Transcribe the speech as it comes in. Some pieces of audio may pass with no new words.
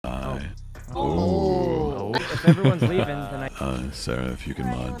Oh. If everyone's leaving, then I. Sarah, if you can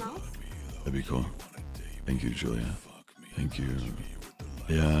mod, that'd be cool. Thank you, Julia. Thank you.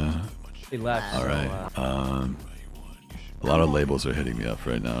 Yeah. He left. All right. A lot of labels are hitting me up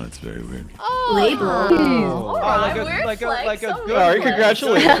right now, and it's very weird. Oh, Labels. Oh, like a good. All right,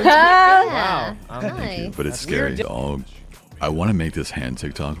 congratulations. Wow. Thank you. But it's That's scary. weird. I want to make this hand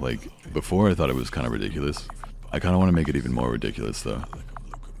TikTok. Like before, I thought it was kind of ridiculous. I kind of want to make it even more ridiculous, though.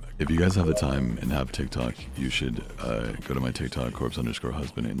 If you guys have the time and have TikTok, you should go to my TikTok,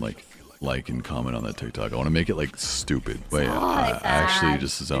 corpse_husband, and like and comment on that TikTok. I want to make it like stupid. Wait, I actually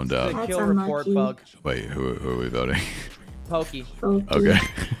just zoned out. The kill report bug. Wait, who are we voting? Pokey. Okay.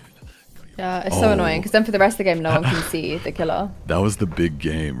 Yeah, it's so annoying because then for the rest of the game, no one can see the killer. That was the big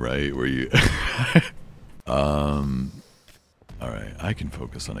game, right? Where you. All right, I can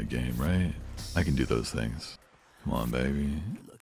focus on a game, right? I can do those things. Come on, baby.